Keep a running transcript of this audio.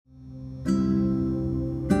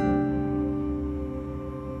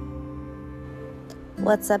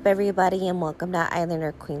What's up, everybody, and welcome to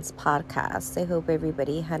Islander Queens podcast. I hope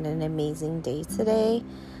everybody had an amazing day today.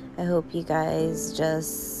 I hope you guys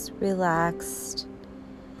just relaxed.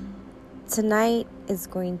 Tonight is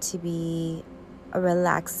going to be a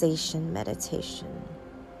relaxation meditation.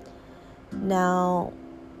 Now,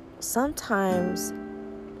 sometimes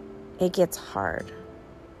it gets hard.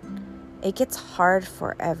 It gets hard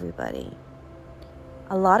for everybody.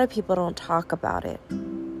 A lot of people don't talk about it.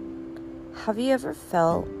 Have you ever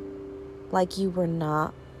felt like you were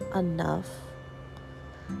not enough?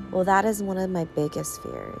 Well, that is one of my biggest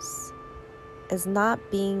fears, is not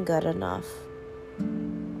being good enough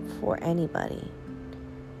for anybody.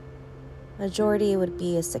 Majority would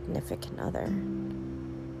be a significant other.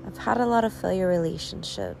 I've had a lot of failure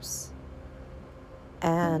relationships,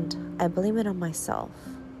 and I blame it on myself,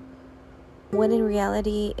 when in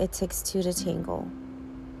reality, it takes two to tango.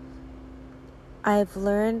 I've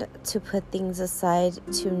learned to put things aside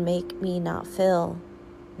to make me not feel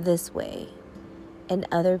this way, and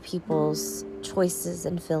other people's choices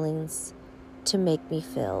and feelings to make me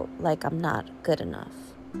feel like I'm not good enough.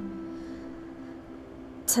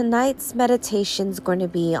 Tonight's meditation is going to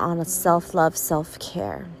be on a self-love,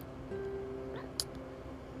 self-care.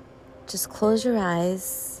 Just close your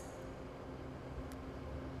eyes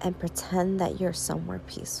and pretend that you're somewhere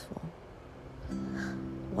peaceful.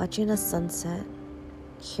 Watching a sunset,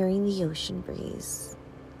 hearing the ocean breeze,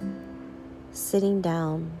 sitting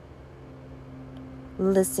down,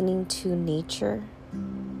 listening to nature,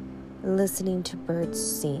 listening to birds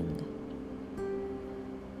sing.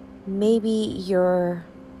 Maybe you're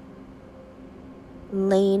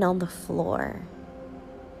laying on the floor,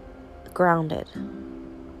 grounded.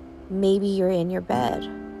 Maybe you're in your bed.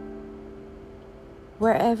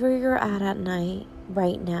 Wherever you're at night,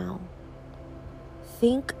 right now,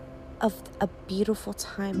 think of a beautiful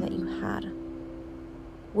time that you had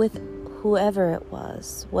with whoever it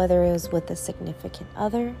was, whether it was with a significant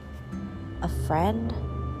other, a friend,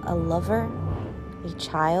 a lover, a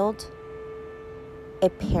child, a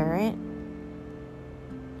parent,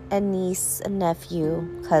 a niece, a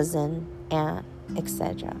nephew, cousin, aunt,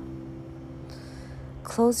 etc.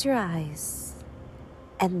 Close your eyes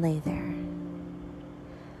and lay there.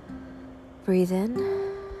 Breathe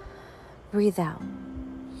in, breathe out.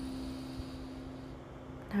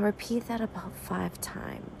 Now repeat that about 5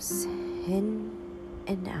 times. In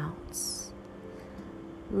and out.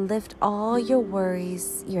 Lift all your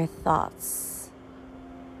worries, your thoughts.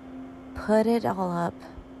 Put it all up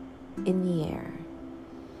in the air.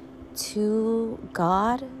 To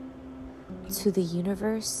God, to the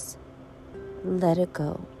universe, let it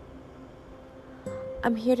go.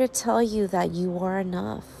 I'm here to tell you that you are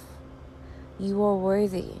enough. You are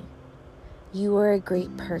worthy. You are a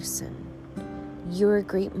great person. You're a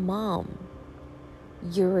great mom.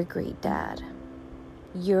 You're a great dad.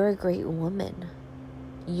 You're a great woman.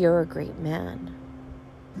 You're a great man.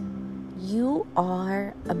 You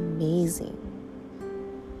are amazing.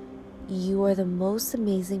 You are the most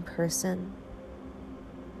amazing person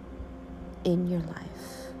in your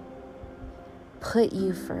life. Put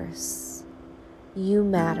you first. You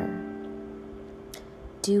matter.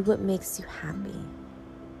 Do what makes you happy.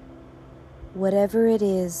 Whatever it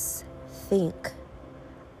is, think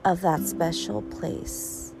of that special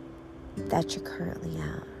place that you're currently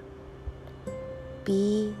at.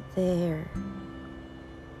 Be there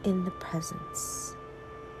in the presence.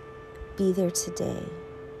 Be there today.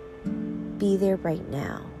 Be there right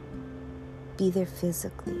now. Be there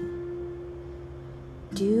physically.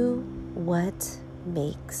 Do what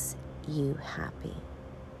makes you happy.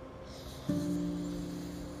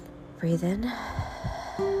 Breathe in.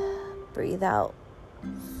 Breathe out.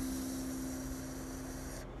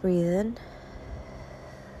 Breathe in,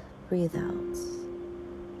 breathe out.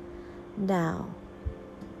 Now,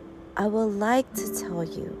 I would like to tell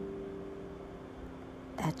you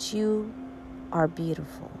that you are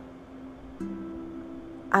beautiful.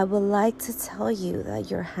 I would like to tell you that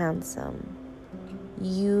you're handsome.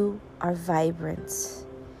 You are vibrant.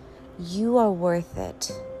 You are worth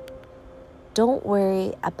it. Don't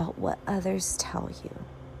worry about what others tell you.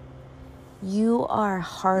 You are a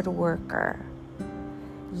hard worker.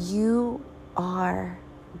 You are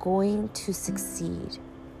going to succeed.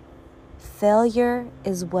 Failure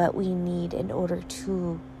is what we need in order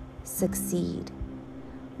to succeed.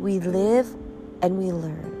 We live and we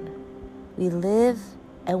learn. We live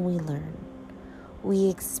and we learn. We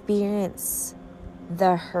experience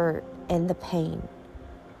the hurt and the pain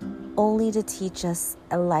only to teach us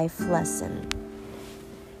a life lesson.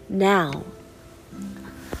 Now,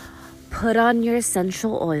 put on your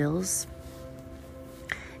essential oils.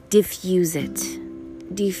 Diffuse it.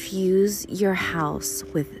 diffuse your house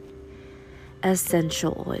with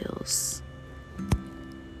essential oils.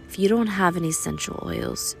 If you don't have any essential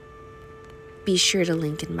oils, be sure to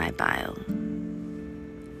link in my bio.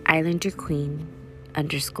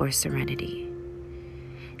 Islanderqueen_serenity.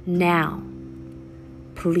 Now,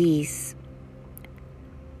 please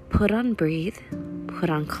put on Breathe, put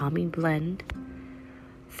on Calming Blend,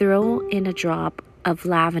 throw in a drop of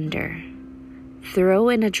lavender, throw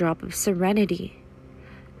in a drop of serenity,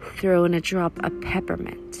 throw in a drop of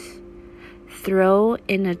peppermint, throw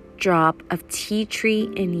in a drop of tea tree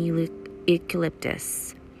and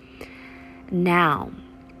eucalyptus. Now,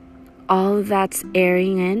 all of that's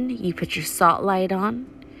airing in. You put your salt light on,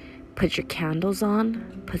 put your candles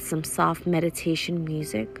on, put some soft meditation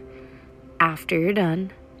music after you're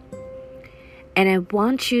done. And I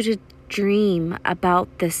want you to dream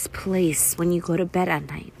about this place when you go to bed at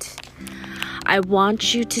night. I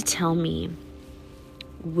want you to tell me,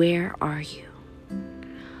 where are you?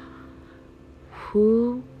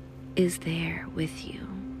 Who is there with you?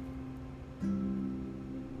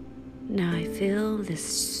 Now I feel this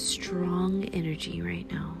strong energy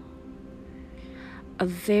right now. A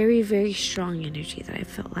very, very strong energy that I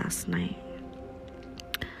felt last night.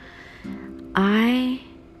 I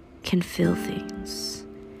can feel things,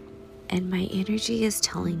 and my energy is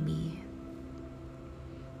telling me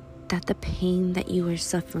that the pain that you are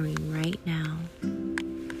suffering right now,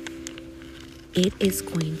 it is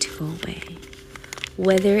going to go away.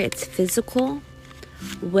 Whether it's physical,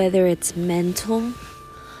 whether it's mental,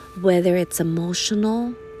 whether it's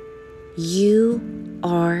emotional, you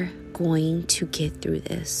are going to get through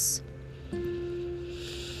this.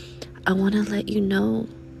 I want to let you know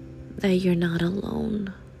that you're not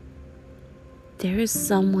alone. There is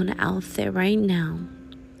someone out there right now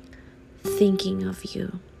thinking of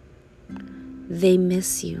you. They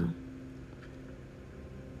miss you.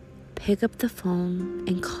 Pick up the phone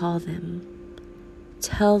and call them.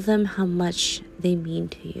 Tell them how much they mean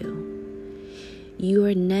to you. You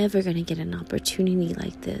are never going to get an opportunity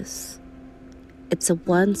like this. It's a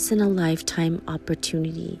once-in-a-lifetime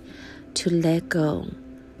opportunity to let go.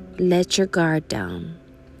 Let your guard down.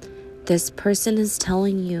 This person is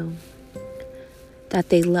telling you that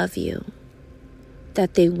they love you,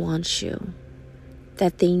 that they want you,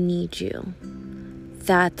 that they need you,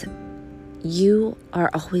 that you are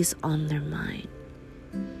always on their mind.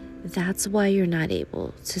 That's why you're not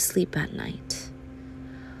able to sleep at night.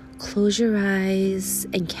 Close your eyes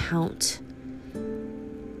and count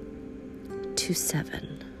to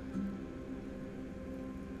 7.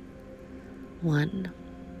 1,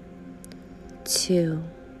 2,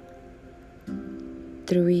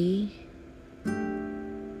 3,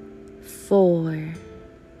 4,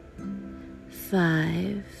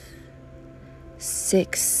 5,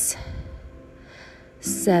 6,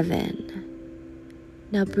 7.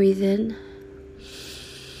 Now breathe in.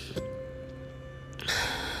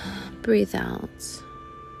 Breathe out.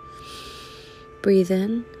 Breathe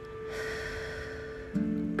in.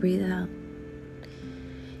 Breathe out.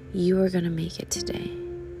 You are going to make it today.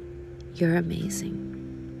 You're amazing.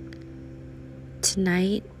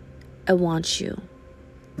 Tonight, I want you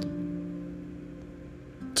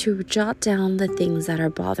to jot down the things that are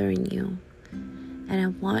bothering you, and I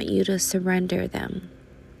want you to surrender them.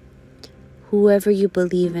 Whoever you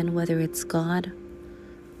believe in, whether it's God,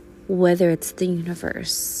 whether it's the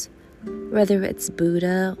universe, whether it's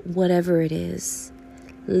Buddha, whatever it is,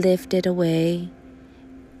 lift it away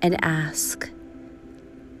and ask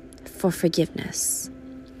for forgiveness.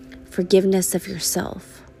 Forgiveness of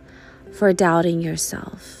yourself, for doubting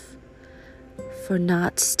yourself, for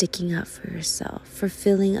not sticking up for yourself, for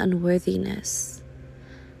feeling unworthiness.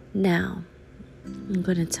 Now, I'm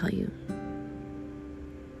going to tell you,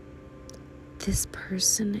 this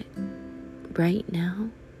person right now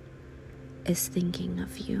is thinking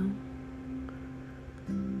of you.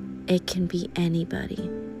 It can be anybody.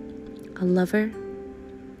 A lover,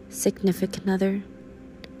 significant other,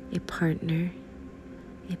 a partner,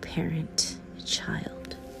 a parent, a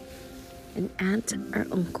child, an aunt or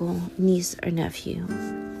uncle, niece or nephew,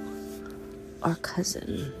 or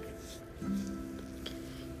cousin.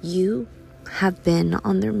 You have been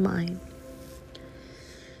on their mind.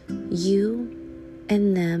 You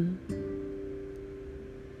and them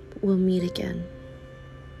will meet again.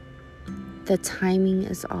 The timing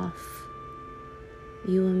is off.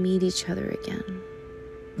 You will meet each other again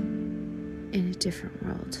in a different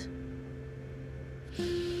world.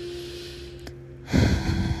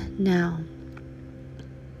 Now,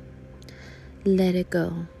 let it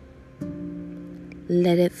go.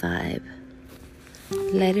 Let it vibe.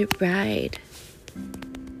 Let it ride.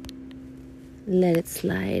 let it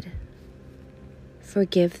slide.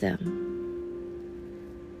 Forgive them.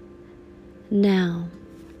 Now,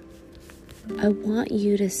 I want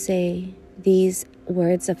you to say these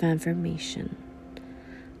words of affirmation.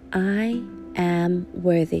 I am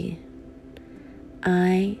worthy.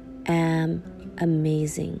 I am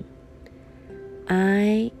amazing.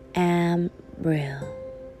 I am real.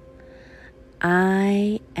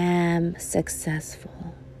 I am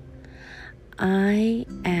successful. I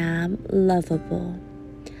am lovable.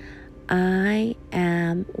 I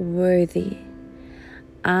am worthy.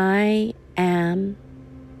 I am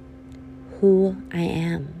who I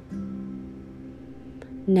am.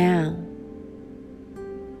 Now,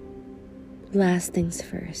 last things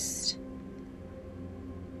first.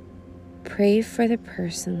 Pray for the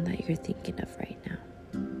person that you're thinking of right now.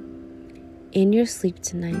 In your sleep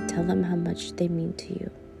tonight, tell them how much they mean to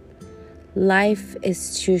you. Life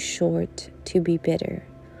is too short to be bitter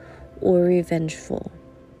or revengeful.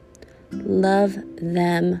 Love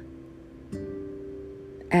them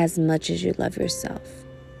as much as you love yourself.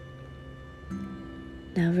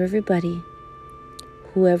 Now, for everybody,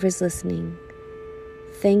 whoever's listening,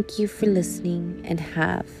 thank you for listening and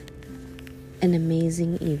have an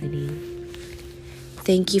amazing evening.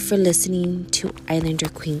 Thank you for listening to Islander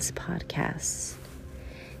Queens podcast.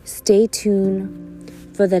 Stay tuned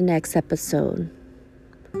for the next episode.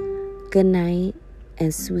 Good night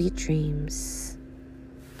and sweet dreams.